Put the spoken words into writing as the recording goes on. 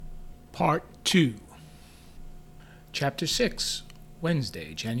Part 2. Chapter 6,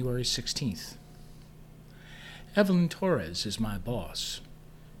 Wednesday, January 16th. Evelyn Torres is my boss.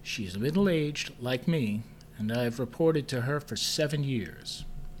 She is middle-aged, like me, and I have reported to her for 7 years.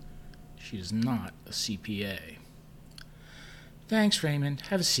 She is not a CPA. Thanks, Raymond.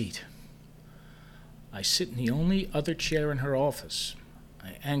 Have a seat. I sit in the only other chair in her office.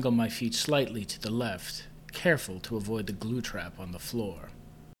 I angle my feet slightly to the left, careful to avoid the glue trap on the floor.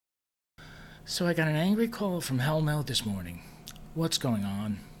 So I got an angry call from Hell No this morning. What's going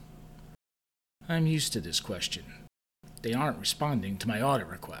on? I'm used to this question. They aren't responding to my audit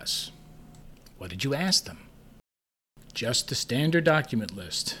requests. What did you ask them? Just the standard document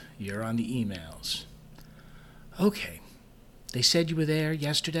list. You're on the emails. Okay. They said you were there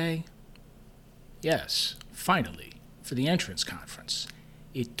yesterday? Yes, finally, for the entrance conference.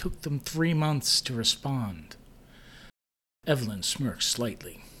 It took them 3 months to respond. Evelyn smirks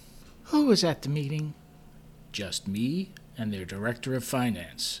slightly. Who was at the meeting? Just me and their director of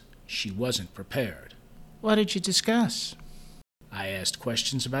finance. She wasn't prepared. What did you discuss? I asked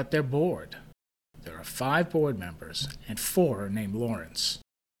questions about their board. There are 5 board members, and 4 are named Lawrence.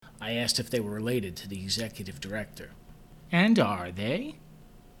 I asked if they were related to the executive director. And are they?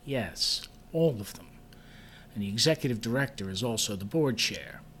 Yes, all of them. And the executive director is also the board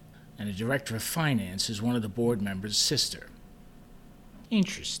chair, and the director of finance is one of the board members' sister.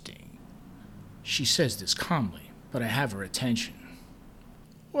 Interesting. She says this calmly, but I have her attention.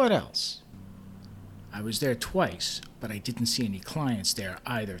 What else? I was there twice, but I didn't see any clients there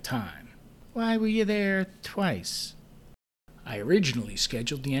either time. Why were you there twice? I originally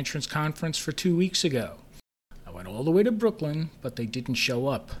scheduled the entrance conference for 2 weeks ago. I went all the way to Brooklyn, but they didn't show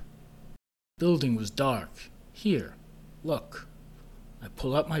up. The building was dark. Here, look. I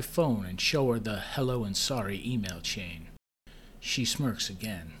pull out my phone and show her the hello and sorry email chain. She smirks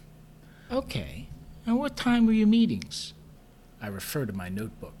again. Okay, and what time were your meetings? I refer to my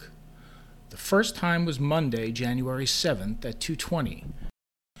notebook. The first time was Monday, January 7th at 2:20,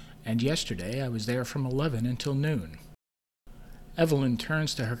 and yesterday I was there from 11 until noon. Evelyn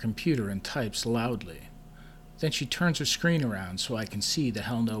turns to her computer and types loudly. Then she turns her screen around so I can see the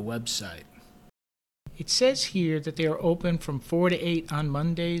Hell No website. It says here that they are open from 4 to 8 on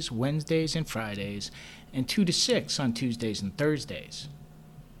Mondays, Wednesdays, and Fridays, and 2 to 6 on Tuesdays and Thursdays.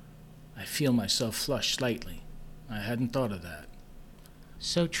 I feel myself flush slightly. I hadn't thought of that.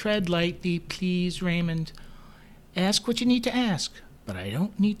 So tread lightly, please, Raymond. Ask what you need to ask, but I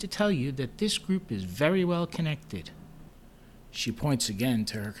don't need to tell you that this group is very well connected. She points again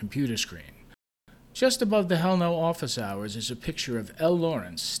to her computer screen. Just above the Hell No office hours is a picture of L.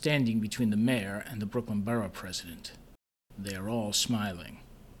 Lawrence standing between the mayor and the Brooklyn Borough president. They are all smiling.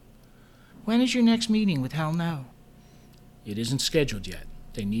 When is your next meeting with Hell No? It isn't scheduled yet.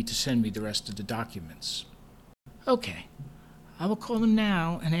 They need to send me the rest of the documents. Okay. I will call them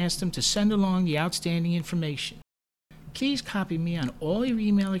now and ask them to send along the outstanding information. Please copy me on all your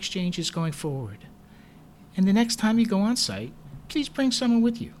email exchanges going forward. And the next time you go on site, please bring someone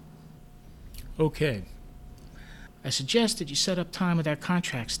with you. Okay. I suggest that you set up time with our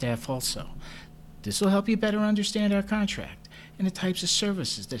contract staff also. This will help you better understand our contract and the types of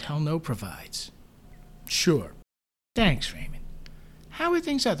services that Hell No provides. Sure. Thanks, Raymond. How are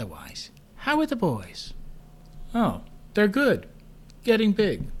things otherwise? How are the boys? Oh, they're good. Getting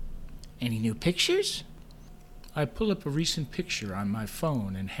big. Any new pictures? I pull up a recent picture on my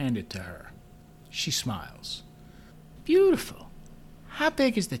phone and hand it to her. She smiles. Beautiful. How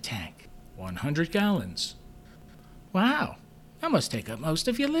big is the tank? 100 gallons. Wow, that must take up most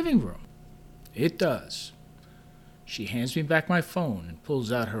of your living room. It does. She hands me back my phone and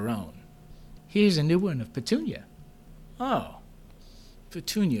pulls out her own. Here's a new one of Petunia. Oh.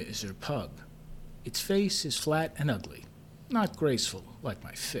 Petunia is her pug. Its face is flat and ugly, not graceful like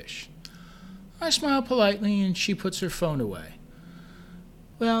my fish. I smile politely and she puts her phone away.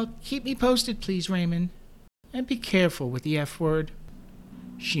 Well, keep me posted, please, Raymond. And be careful with the F word.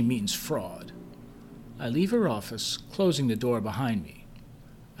 She means fraud. I leave her office, closing the door behind me.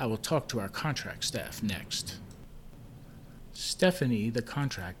 I will talk to our contract staff next. Stephanie the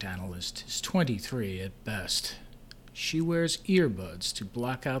Contract Analyst is 23 at best. She wears earbuds to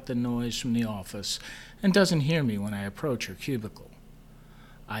block out the noise from the office and doesn't hear me when I approach her cubicle.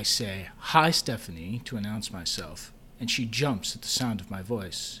 I say, "Hi, Stephanie," to announce myself, and she jumps at the sound of my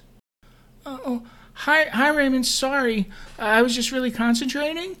voice. Oh, hi, Raymond. Sorry. I was just really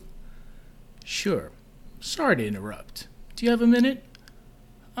concentrating. Sure. Sorry to interrupt. Do you have a minute?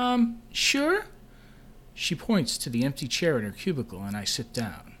 Sure. She points to the empty chair in her cubicle, and I sit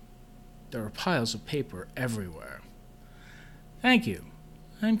down. There are piles of paper everywhere. Thank you.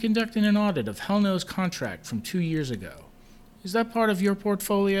 I'm conducting an audit of Hell No's contract from 2 years ago. Is that part of your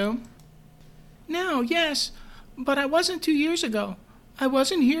portfolio? No, yes, but I wasn't 2 years ago. I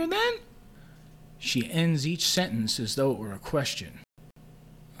wasn't here then? She ends each sentence as though it were a question.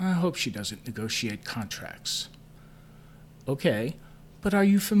 I hope she doesn't negotiate contracts. Okay, but are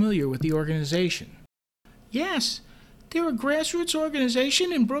you familiar with the organization? Yes, they're a grassroots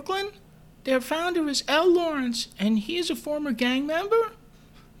organization in Brooklyn. Their founder is L. Lawrence, and he is a former gang member.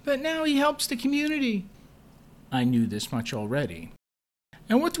 But now he helps the community. I knew this much already.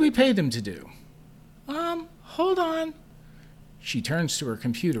 And what do we pay them to do? Hold on. She turns to her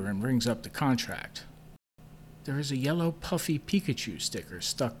computer and brings up the contract. There is a yellow puffy Pikachu sticker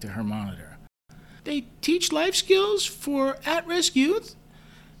stuck to her monitor. They teach life skills for at-risk youth,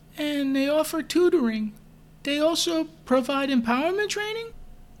 and they offer tutoring. They also provide empowerment training.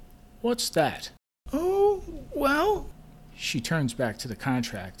 What's that? Oh, well... She turns back to the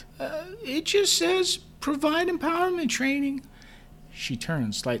contract. It just says provide empowerment training. She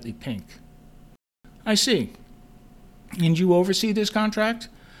turns slightly pink. I see. And you oversee this contract?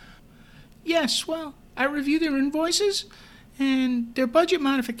 Yes, well, I review their invoices and their budget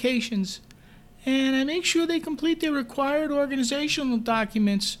modifications, and I make sure they complete their required organizational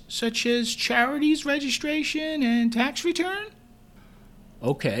documents, such as charities registration and tax return.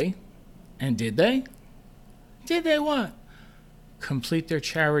 Okay. And did they? Did they what? Complete their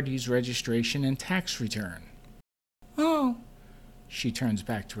charities registration and tax return. Oh. She turns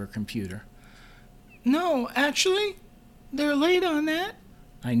back to her computer. No, actually, they're late on that.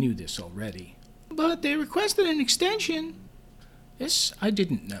 I knew this already. But they requested an extension. This I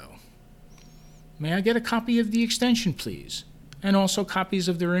didn't know. May I get a copy of the extension, please? And also copies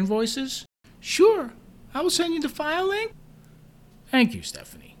of their invoices? Sure. I will send you the file link. Thank you,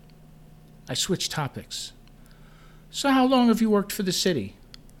 Stephanie. I switch topics. So how long have you worked for the city?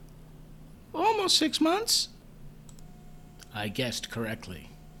 Almost 6 months. I guessed correctly.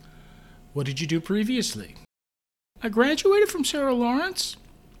 What did you do previously? I graduated from Sarah Lawrence.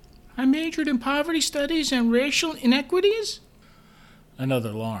 I majored in poverty studies and racial inequities.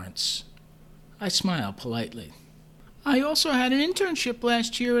 Another Lawrence. I smile politely. I also had an internship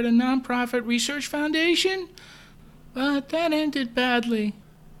last year at a nonprofit research foundation, but that ended badly.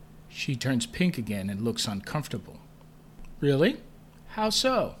 She turns pink again and looks uncomfortable. Really? How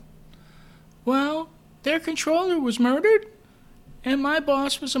so? Well, their controller was murdered, and my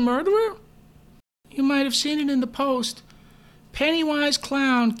boss was a murderer. You might have seen it in the Post. Pennywise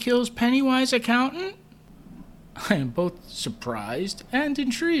clown kills Pennywise accountant. I am both surprised and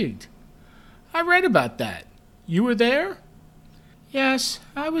intrigued. I read about that. You were there? Yes,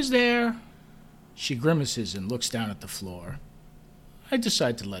 I was there. She grimaces and looks down at the floor. I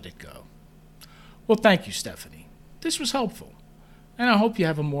decide to let it go. Well, thank you, Stephanie. This was helpful, and I hope you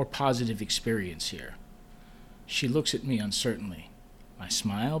have a more positive experience here. She looks at me uncertainly. I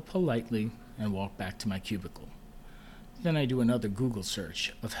smile politely and walk back to my cubicle. Then I do another Google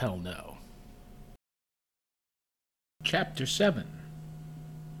search of Hell No. Chapter 7.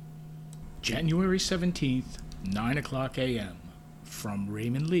 January 17th, 9 o'clock a.m. From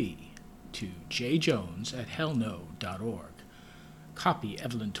Raymond Lee to jjones@hellno.org. Copy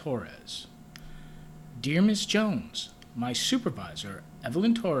Evelyn Torres. Dear Miss Jones, my supervisor,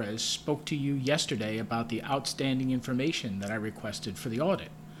 Evelyn Torres, spoke to you yesterday about the outstanding information that I requested for the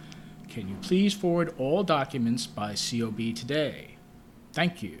audit. Can you please forward all documents by COB today?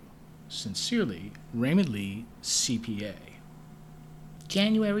 Thank you. Sincerely, Raymond Lee, CPA.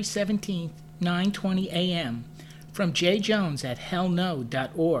 January 17th, 9:20 a.m. From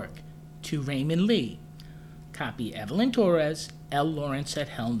jjones@hellno.org to Raymond Lee. Copy Evelyn Torres,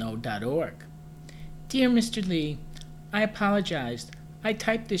 llawrence@hellno.org. Dear Mr. Lee, I apologized. I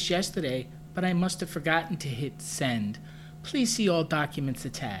typed this yesterday, but I must have forgotten to hit send. Please see all documents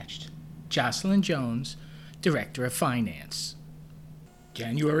attached. Jocelyn Jones, Director of Finance.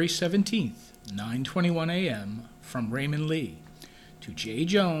 January 17th, 9:21 a.m. From Raymond Lee to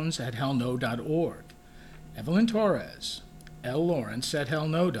jjones@hellno.org. Evelyn Torres,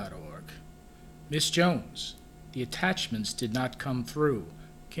 llawrence@hellno.org. Miss Jones, the attachments did not come through.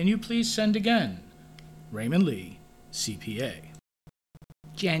 Can you please send again? Raymond Lee, CPA.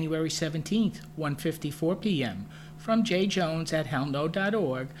 January 17th, 1:54 p.m. From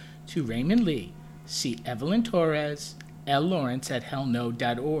jjones@hellno.org to Raymond Lee. See Evelyn Torres,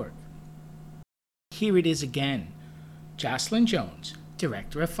 llawrence@hellno.org. Here it is again. Jocelyn Jones,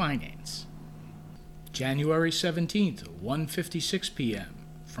 Director of Finance. January 17th, 1:56 p.m.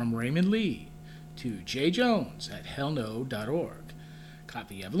 From Raymond Lee to jjones@hellno.org.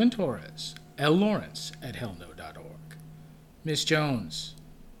 Copy Evelyn Torres, llawrence@hellno.org. Miss Jones,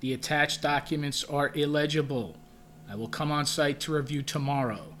 The attached documents are illegible. I will come on site to review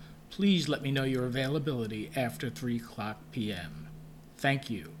tomorrow. Please let me know your availability after 3:00 p.m. Thank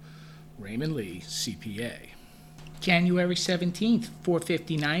you. Raymond Lee, CPA. January 17th,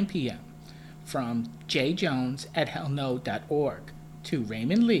 4:59 p.m. From jjones@hellno.org to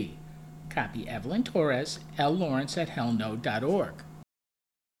Raymond Lee. Copy Evelyn Torres, llawrence@hellno.org.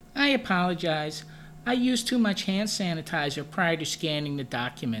 I apologize. I used too much hand sanitizer prior to scanning the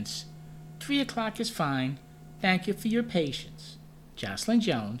documents. 3:00 is fine. Thank you for your patience. Jocelyn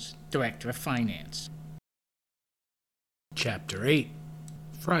Jones, Director of Finance. Chapter 8,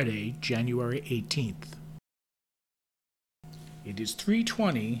 Friday, January 18th. It is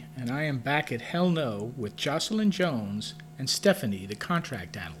 3:20, and I am back at Hell No with Jocelyn Jones and Stephanie the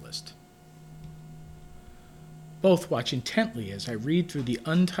Contract Analyst. Both watch intently as I read through the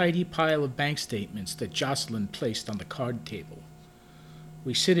untidy pile of bank statements that Jocelyn placed on the card table.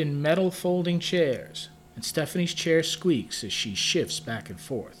 We sit in metal folding chairs, and Stephanie's chair squeaks as she shifts back and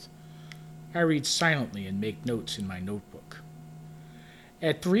forth. I read silently and make notes in my notebook.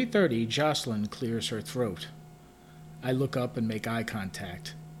 At 3:30, Jocelyn clears her throat. I look up and make eye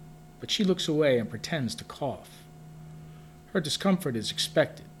contact, but she looks away and pretends to cough. Her discomfort is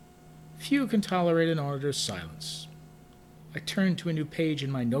expected. Few can tolerate an auditor's silence. I turn to a new page in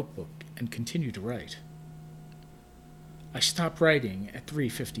my notebook and continue to write. I stop writing at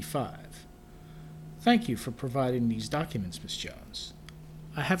 3:55. Thank you for providing these documents, Miss Jones.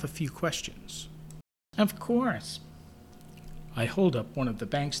 I have a few questions. Of course. I hold up one of the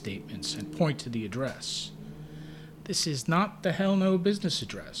bank statements and point to the address. This is not the Hell No business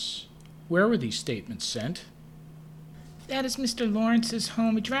address. Where were these statements sent? That is Mr. Lawrence's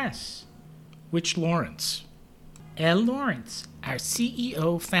home address. Which Lawrence? L. Lawrence, our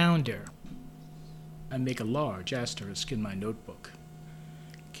CEO founder. I make a large asterisk in my notebook.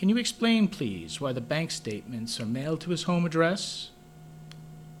 Can you explain, please, why the bank statements are mailed to his home address?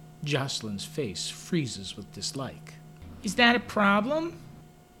 Jocelyn's face freezes with dislike. Is that a problem?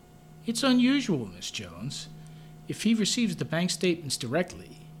 It's unusual, Miss Jones. If he receives the bank statements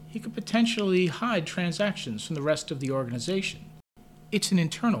directly, he could potentially hide transactions from the rest of the organization. It's an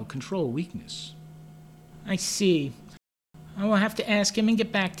internal control weakness. I see. I will have to ask him and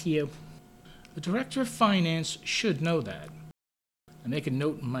get back to you. The Director of Finance should know that. I make a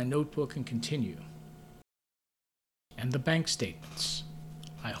note in my notebook and continue. And the bank statements.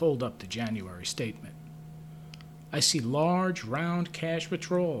 I hold up the January statement. I see large, round cash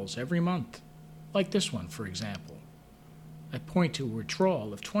withdrawals every month, like this one, for example. I point to a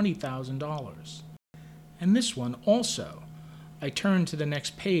withdrawal of $20,000. And this one also. I turn to the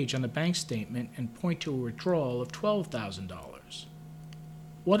next page on the bank statement and point to a withdrawal of $12,000.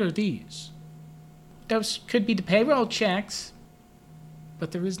 What are these? Those could be the payroll checks.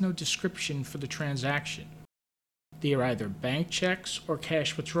 But there is no description for the transaction. They are either bank checks or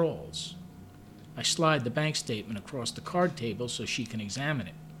cash withdrawals. I slide the bank statement across the card table so she can examine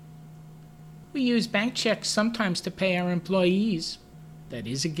it. We use bank checks sometimes to pay our employees. That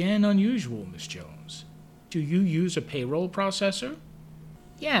is again unusual, Miss Jones. Do you use a payroll processor?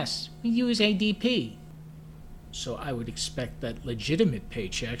 Yes, we use ADP. So I would expect that legitimate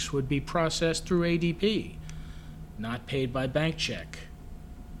paychecks would be processed through ADP, not paid by bank check.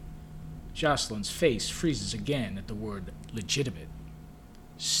 Jocelyn's face freezes again at the word legitimate.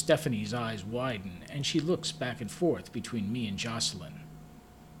 Stephanie's eyes widen, and she looks back and forth between me and Jocelyn.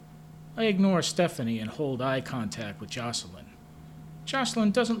 I ignore Stephanie and hold eye contact with Jocelyn.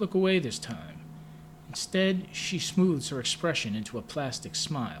 Jocelyn doesn't look away this time. Instead, she smooths her expression into a plastic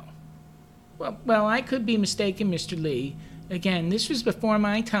smile. Well, I could be mistaken, Mr. Lee. Again, this was before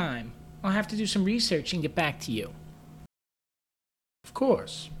my time. I'll have to do some research and get back to you. Of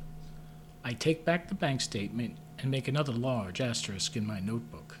course. I take back the bank statement and make another large asterisk in my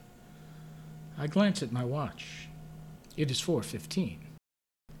notebook. I glance at my watch. It is 4:15.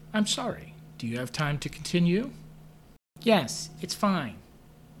 I'm sorry. Do you have time to continue? Yes, it's fine.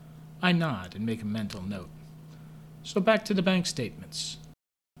 I nod and make a mental note. So back to the bank statements.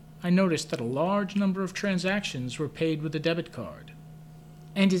 I noticed that a large number of transactions were paid with a debit card.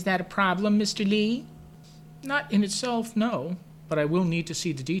 And is that a problem, Mr. Lee? Not in itself, no, but I will need to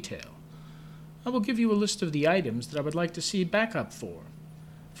see the detail. I will give you a list of the items that I would like to see backup for.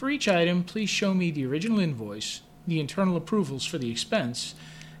 For each item, please show me the original invoice, the internal approvals for the expense,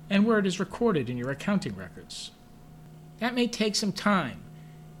 and where it is recorded in your accounting records. That may take some time.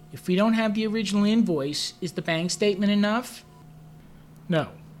 If we don't have the original invoice, is the bank statement enough? No.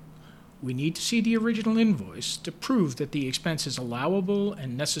 We need to see the original invoice to prove that the expense is allowable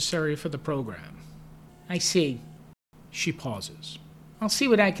and necessary for the program. I see. She pauses. I'll see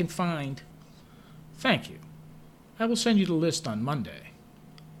what I can find. Thank you. I will send you the list on Monday.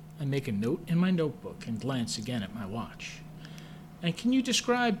 I make a note in my notebook and glance again at my watch. And can you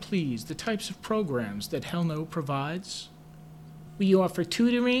describe, please, the types of programs that Hell No provides? We offer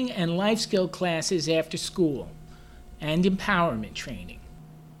tutoring and life skill classes after school, and empowerment training.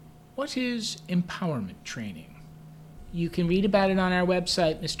 What is empowerment training? You can read about it on our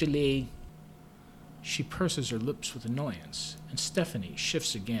website, Mr. Lee. She purses her lips with annoyance, and Stephanie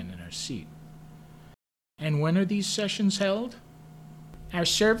shifts again in her seat. And when are these sessions held? Our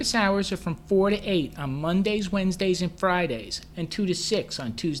service hours are from 4 to 8 on Mondays, Wednesdays, and Fridays, and 2 to 6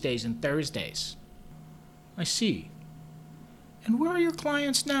 on Tuesdays and Thursdays. I see. And where are your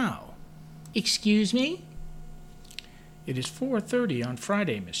clients now? Excuse me? It is 4:30 on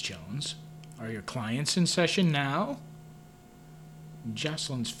Friday, Miss Jones. Are your clients in session now?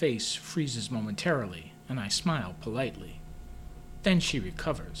 Jocelyn's face freezes momentarily, and I smile politely. Then she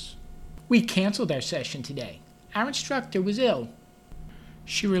recovers. We canceled our session today. Our instructor was ill.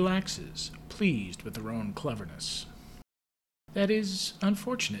 She relaxes, pleased with her own cleverness. That is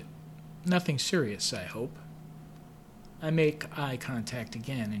unfortunate. Nothing serious, I hope. I make eye contact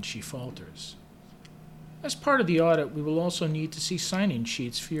again, and she falters. As part of the audit, we will also need to see sign-in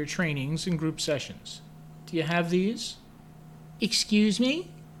sheets for your trainings and group sessions. Do you have these? Excuse me?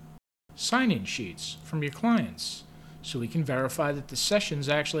 Sign-in sheets from your clients, so we can verify that the sessions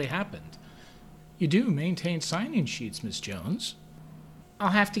actually happened. You do maintain sign-in sheets, Miss Jones. I'll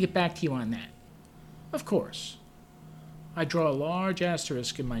have to get back to you on that. Of course. I draw a large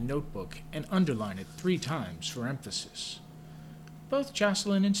asterisk in my notebook and underline it 3 times for emphasis. Both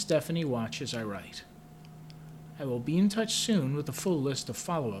Jocelyn and Stephanie watch as I write. I will be in touch soon with a full list of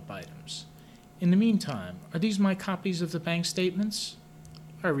follow-up items. In the meantime, are these my copies of the bank statements?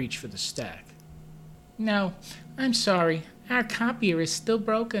 I reach for the stack. No, I'm sorry. Our copier is still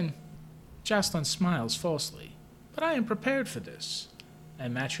broken. Jocelyn smiles falsely, but I am prepared for this. I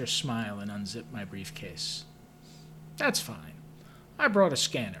match her smile and unzip my briefcase. That's fine. I brought a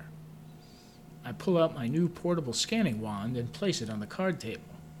scanner. I pull out my new portable scanning wand and place it on the card table.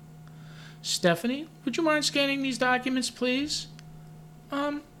 Stephanie, would you mind scanning these documents, please?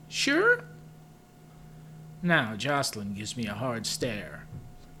 Sure? Now Jocelyn gives me a hard stare.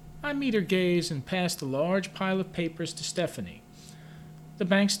 I meet her gaze and pass the large pile of papers to Stephanie. The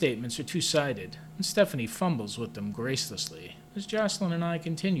bank statements are two-sided, and Stephanie fumbles with them gracelessly as Jocelyn and I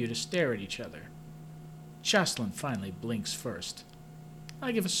continue to stare at each other. Jocelyn finally blinks first.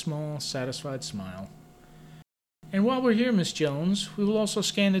 I give a small, satisfied smile. And while we're here, Miss Jones, we will also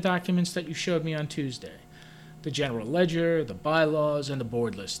scan the documents that you showed me on Tuesday. The general ledger, the bylaws, and the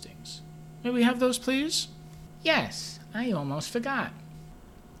board listings. May we have those, please? Yes, I almost forgot.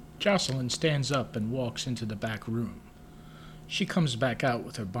 Jocelyn stands up and walks into the back room. She comes back out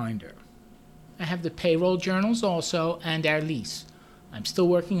with her binder. I have the payroll journals also, and our lease. I'm still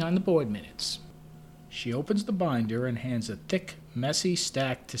working on the board minutes. She opens the binder and hands a thick, messy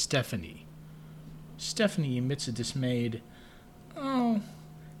stack to Stephanie. Stephanie emits a dismayed, "Oh,"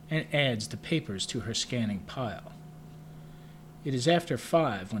 and adds the papers to her scanning pile. It is after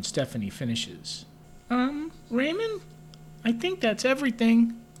 5 when Stephanie finishes. Raymond? I think that's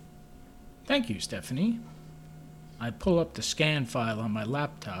everything. Thank you, Stephanie. I pull up the scan file on my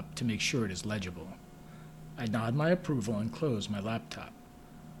laptop to make sure it is legible. I nod my approval and close my laptop.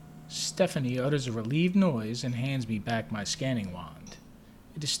 Stephanie utters a relieved noise and hands me back my scanning wand.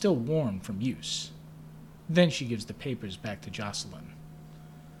 It is still warm from use. Then she gives the papers back to Jocelyn.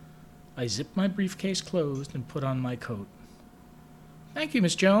 I zip my briefcase closed and put on my coat. Thank you,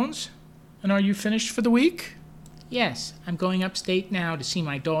 Miss Jones. And are you finished for the week? Yes, I'm going upstate now to see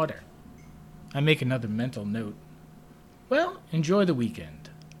my daughter. I make another mental note. Well, enjoy the weekend.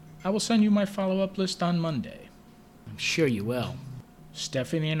 I will send you my follow-up list on Monday. I'm sure you will.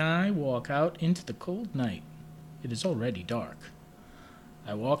 Stephanie and I walk out into the cold night. It is already dark.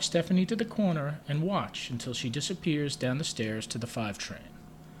 I walk Stephanie to the corner and watch until she disappears down the stairs to the 5 train.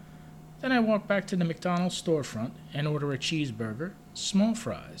 Then I walk back to the McDonald's storefront and order a cheeseburger, small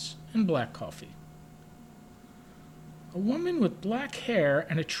fries, and black coffee. A woman with black hair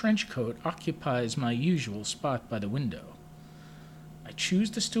and a trench coat occupies my usual spot by the window. I choose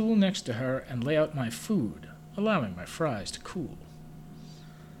the stool next to her and lay out my food, allowing my fries to cool.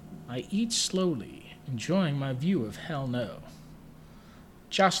 I eat slowly, enjoying my view of Hell No.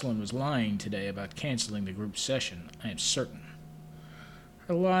 Jocelyn was lying today about canceling the group session, I am certain.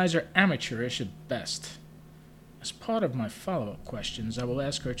 Her lies are amateurish at best. As part of my follow-up questions, I will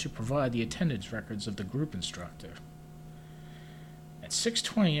ask her to provide the attendance records of the group instructor. At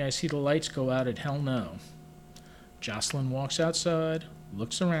 6:20, I see the lights go out at Hell No. Jocelyn walks outside,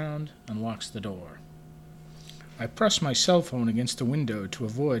 looks around, and locks the door. I press my cell phone against the window to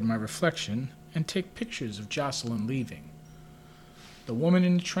avoid my reflection and take pictures of Jocelyn leaving. The woman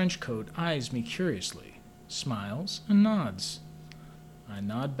in the trench coat eyes me curiously, smiles, and nods. I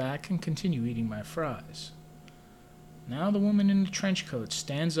nod back and continue eating my fries. Now the woman in the trench coat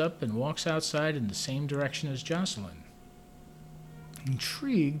stands up and walks outside in the same direction as Jocelyn.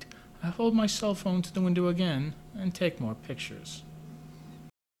 Intrigued, I hold my cell phone to the window again and take more pictures.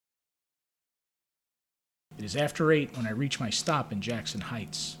 It is after 8 when I reach my stop in Jackson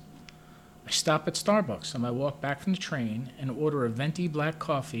Heights. I stop at Starbucks on my walk back from the train and order a venti black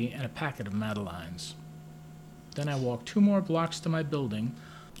coffee and a packet of Madeleines. Then I walk 2 more blocks to my building,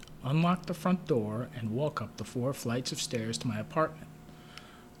 unlock the front door, and walk up the 4 flights of stairs to my apartment.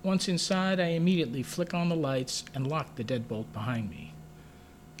 Once inside, I immediately flick on the lights and lock the deadbolt behind me.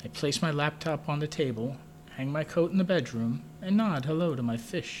 I place my laptop on the table, hang my coat in the bedroom, and nod hello to my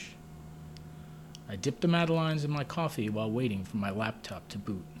fish. I dip the Madeleines in my coffee while waiting for my laptop to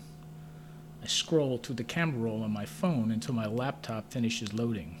boot. I scroll through the camera roll on my phone until my laptop finishes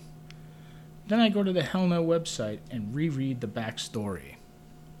loading. Then I go to the Hell No website and reread the backstory.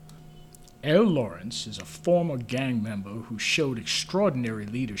 L. Lawrence is a former gang member who showed extraordinary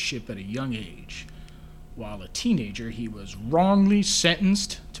leadership at a young age. While a teenager, he was wrongly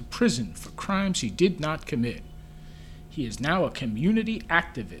sentenced to prison for crimes he did not commit. He is now a community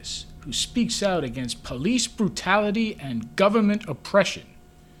activist who speaks out against police brutality and government oppression.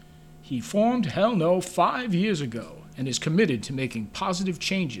 He formed Hell No 5 years ago and is committed to making positive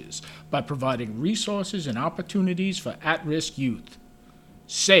changes by providing resources and opportunities for at-risk youth.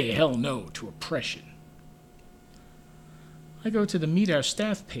 Say hell no to oppression. I go to the Meet Our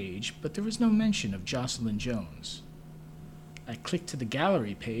Staff page, but there is no mention of Jocelyn Jones. I click to the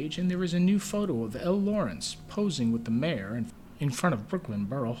gallery page, and there is a new photo of L. Lawrence posing with the mayor in front of Brooklyn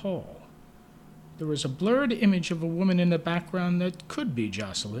Borough Hall. There is a blurred image of a woman in the background that could be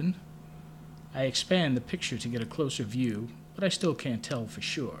Jocelyn. I expand the picture to get a closer view, but I still can't tell for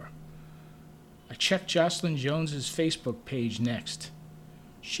sure. I check Jocelyn Jones's Facebook page next.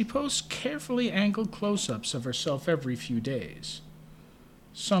 She posts carefully angled close-ups of herself every few days.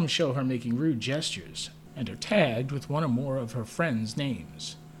 Some show her making rude gestures and are tagged with one or more of her friends'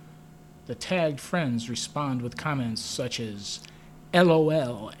 names. The tagged friends respond with comments such as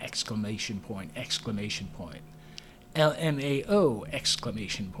LOL! LMAO!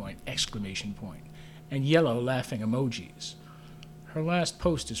 And yellow laughing emojis. Her last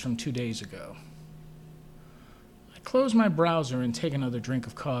post is from 2 days ago. I close my browser and take another drink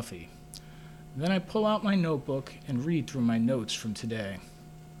of coffee. Then I pull out my notebook and read through my notes from today.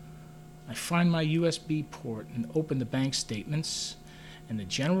 I find my USB port and open the bank statements and the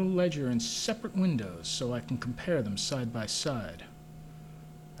general ledger in separate windows so I can compare them side by side.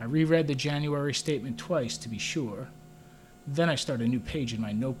 I reread the January statement twice to be sure. Then I start a new page in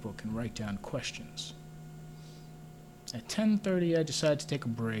my notebook and write down questions. At 10:30, I decide to take a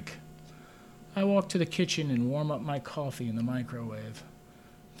break. I walk to the kitchen and warm up my coffee in the microwave.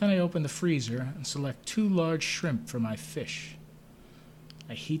 Then I open the freezer and select 2 large shrimp for my fish.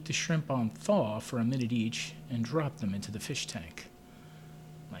 I heat the shrimp on thaw for a minute each and drop them into the fish tank.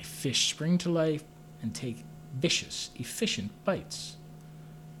 My fish spring to life and take vicious, efficient bites.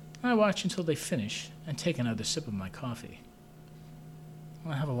 I watch until they finish and take another sip of my coffee.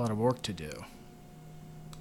 I have a lot of work to do.